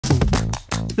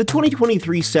The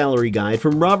 2023 Salary Guide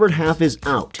from Robert Half is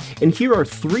out, and here are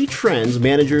 3 trends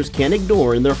managers can't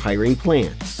ignore in their hiring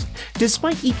plans.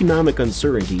 Despite economic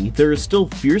uncertainty, there is still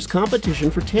fierce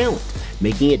competition for talent,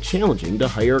 making it challenging to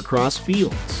hire across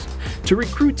fields. To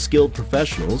recruit skilled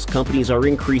professionals, companies are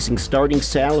increasing starting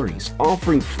salaries,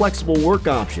 offering flexible work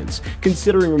options,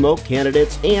 considering remote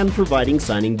candidates, and providing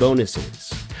signing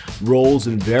bonuses. Roles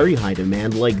in very high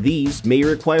demand like these may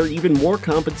require even more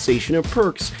compensation and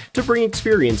perks to bring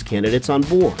experienced candidates on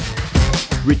board.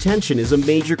 Retention is a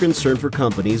major concern for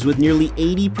companies, with nearly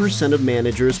 80% of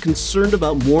managers concerned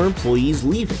about more employees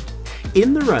leaving.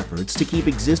 In their efforts to keep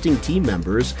existing team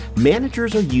members,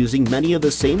 managers are using many of the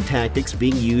same tactics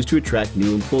being used to attract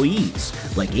new employees,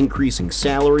 like increasing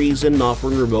salaries and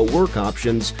offering remote work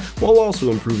options, while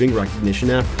also improving recognition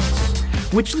efforts.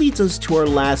 Which leads us to our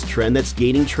last trend that's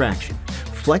gaining traction.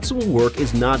 Flexible work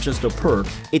is not just a perk,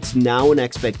 it's now an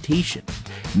expectation.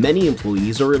 Many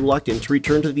employees are reluctant to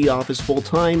return to the office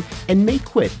full-time and may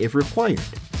quit if required.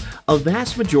 A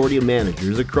vast majority of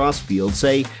managers across fields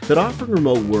say that offering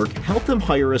remote work helped them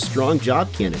hire a strong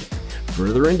job candidate,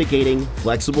 further indicating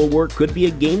flexible work could be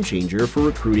a game changer for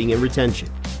recruiting and retention.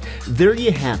 There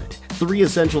you have it, 3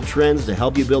 essential trends to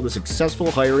help you build a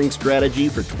successful hiring strategy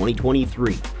for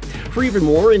 2023. For even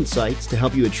more insights to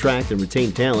help you attract and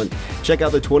retain talent, check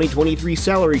out the 2023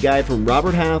 Salary Guide from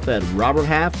Robert Half at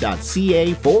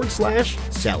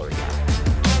roberthalf.ca/salary guide.